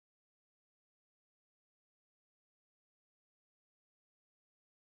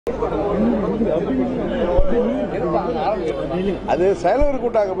அது செயலர்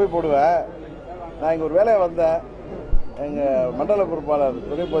கூட்டம் அங்கே போய் போடுவேன். நான் இங்கே ஒரு வேலையை வந்தேன். எங்கள் மண்டல பொறுப்பாளர்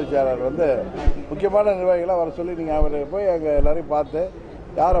துணை பொதுச் செயலாளர் வந்து முக்கியமான நிர்வாகிகளாக வர சொல்லி நீங்கள் அவர் போய் அங்கே எல்லாரையும் பார்த்து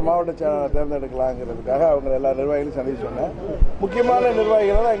யாரை மாவட்ட செயலாளர் தேர்ந்தெடுக்கலாங்கிறதுக்காக அவங்க எல்லா நிர்வாகிகளையும் சந்திச்சு சொன்னேன். முக்கியமான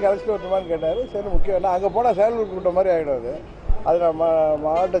நிர்வாகிகளெல்லாம் இங்கே அழைச்சிட்டு வரட்டுமான்னு கேட்டார். சரி, முக்கியம் அங்கே போனால் செயலர் கூட்டம் மாதிரி ஆகிடும். அது நான்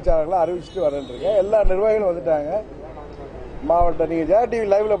மாவட்ட செயலாளர்களாக அறிவிச்சுட்டு வரேன்ருக்கேன். எல்லா நிர்வாகிகளும் வந்துட்டாங்க. மாவட்ட நீங்கள் ஜெயா டிவி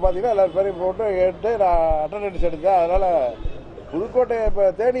லைவில் பார்த்தீங்கன்னா எல்லாரும் பேரையும் போட்டு கேட்டு நான் அட்டண்டன்ஸ் எடுத்தேன். அதனால் புதுக்கோட்டை இப்போ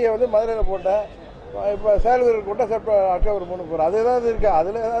தேனியை வந்து மதுரையில் போட்டேன். இப்போ செயல்வீரர் கூட்டம் அக்டோபர் 3 போகிறேன். அது ஏதாவது இருக்கா?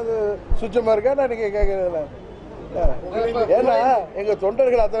 அதில் ஏதாவது சுச்சமாக இருக்கா? நான் நீங்கள் கேட்குறதில்ல. ஏன்னா எங்கள்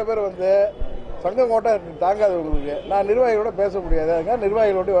தொண்டர்கள் அத்தனை பேர் வந்து சங்கம் கோட்டை தாங்காது உங்களுக்கு. நான் நிர்வாகிகளோட பேச முடியாது. அதுக்காக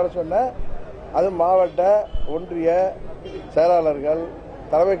நிர்வாகிகளோடு வர சொன்னேன். அது மாவட்ட ஒன்றிய செயலாளர்கள்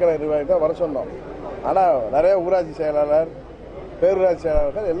தலைமை கழக நிர்வாகிகள் தான் வர சொன்னோம். ஆனால் நிறைய ஊராட்சி செயலாளர் பேரூராட்சி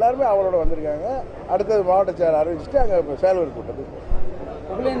செயலாளர்கள் எல்லாருமே அவரோட வந்திருக்காங்க. அடுத்தது மாவட்ட செயலாளர் அறிவிச்சுட்டு அங்கே இப்போ செயல்வர் கூட்டது.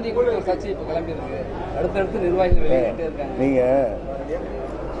 நீங்கள்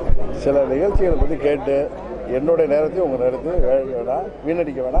சில நிகழ்ச்சிகளை பற்றி கேட்டு என்னுடைய நேரத்தையும் உங்கள் நேரத்தையும் வேணாம்,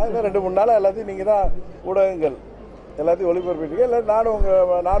 வீணடிக்க வேணாம். இல்லை 2-3 நாளாக எல்லாத்தையும் நீங்கள் தான் ஊடகங்கள் எல்லாத்தையும் ஒளிபரப்பிட்டு இல்லை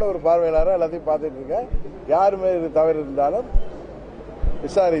நானும் ஒரு பார்வையாளராக எல்லாத்தையும் பார்த்துட்டு இருக்கேன். யாருமே இது தவறு இருந்தாலும்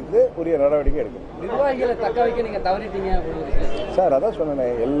விசாரித்து உரிய நடவடிக்கை எடுக்கணும். நிர்வாகிகளை தக்க வைக்க நீங்கள் தவறிட்டீங்க சார். அதான்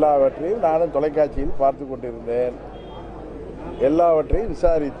சொன்னேன், எல்லாவற்றையும் நானும் தொலைக்காட்சியில் பார்த்து கொண்டிருந்தேன். எல்லாவற்றையும்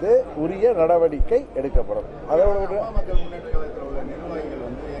விசாரித்து உரிய நடவடிக்கை எடுக்கப்படும். அதோட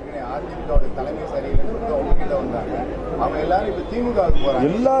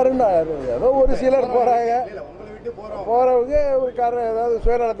எல்லாரும் ஏதோ ஒரு சிலர் போறாங்க. போறவங்க ஒரு காரணம், ஏதாவது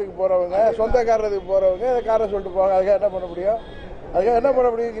சுயநலத்துக்கு போறவங்க, சொந்த காரணத்துக்கு போறவங்க காரணம் சொல்லிட்டு போவாங்க. அதுக்காக என்ன பண்ண முடியும்? அதுக்காக என்ன பண்ண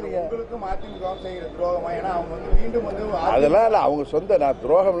முடியுங்கிறீங்க? அதெல்லாம் இல்லை, அவங்க சொந்த. நான்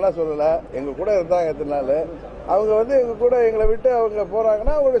துரோகம்லாம் சொல்லலை. எங்கள் கூட இருந்தாங்க எத்தனை நாள். அவங்க வந்து எங்கள் கூட எங்களை விட்டு அவங்க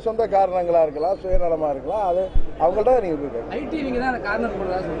போகிறாங்கன்னா அவங்களுடைய சொந்த காரணங்களாக இருக்கலாம், சுயநலமாக இருக்கலாம். அது அவங்கள்ட்ட நீங்கள் போய்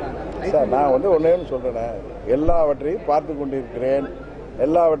சார். நான் வந்து ஒன்றே சொல்கிறேன், எல்லாவற்றையும் பார்த்து கொண்டிருக்கிறேன்,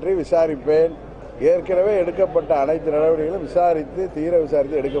 எல்லாவற்றையும் விசாரிப்பேன். ஏற்கனவே எடுக்கப்பட்ட அனைத்து நடவடிக்கைகளும் விசாரித்து தீர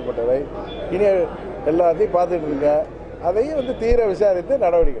விசாரித்து எடுக்கப்பட்டவை. இனி எல்லாத்தையும் பார்த்துட்டு இருங்க. அதையும் வந்து தீர விசாரித்து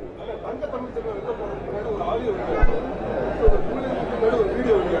நடவடிக்கை.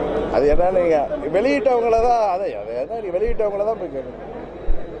 அது என்ன, நீங்க வெளியிட்டவங்கள தான் வெளியிட்டவங்கள தான் போய் கேட்கணும்.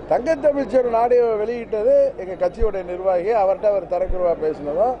 தங்கத்தமிழ்ச்சர் நாடியோ வெளியிட்டது எங்கள் கட்சியோடைய நிர்வாகி. அவர்கிட்ட அவர் தரக்குறவா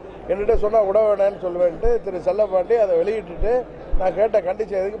பேசினதும் என்கிட்ட சொன்னால் விட வேணான்னு சொல்லுவேன்ட்டு திரு செல்லப்பாண்டி அதை வெளியிட்டுட்டு நான் கேட்ட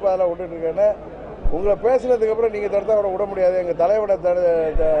கண்டிச்சு எதுக்கு இப்போ அதெல்லாம் விட்டுட்டு இருக்கேன்னு. உங்களை பேசினதுக்கு அப்புறம் நீங்கள் தடுத்தா கூட விட முடியாது. எங்கள் தலைவனை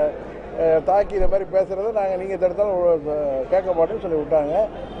தாக்கி இந்த மாதிரி பேசுகிறத நீங்கள் தடுத்தாலும் கேட்க மாட்டோம்னு சொல்லி விட்டாங்க.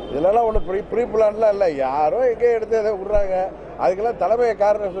 இதெல்லாம் ஒன்றும் ப்ரீ பிளான்லாம் இல்லை. யாரோ எங்கேயோ எடுத்து எதை விட்றாங்க. அதுக்கெல்லாம் தலைமையை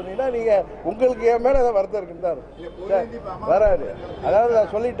காரணம் சொன்னீங்கன்னா நீங்கள் உங்களுக்கு என் மேலே ஏதாவது வருத்தம் இருக்குன்னு தான் வராது. அதாவது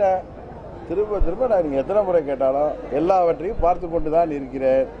நான் சொல்லிட்டேன், திரும்ப நான் நீங்கள் எத்தனை முறை கேட்டாலும் எல்லாவற்றையும் பார்த்து கொண்டு தான்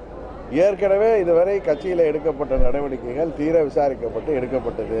இருக்கிறேன். ஏற்கனவே இதுவரை கட்சியில் எடுக்கப்பட்ட நடவடிக்கைகள் தீர விசாரிக்கப்பட்டு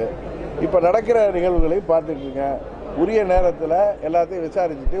எடுக்கப்பட்டது. இப்போ நடக்கிற நிகழ்வுகளையும் பார்த்துட்டு இருக்கேன். உரிய நேரத்தில் எல்லாத்தையும்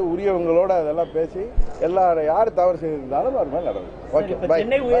விசாரிச்சுட்டு உரியவங்களோட அதெல்லாம் பேசி எல்லாரும் யார் தவறு செய்திருந்தாலும் அது மாதிரி நடக்கும். Okay, by.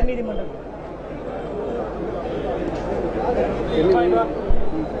 சென்னை உயர்நீதிமன்றம்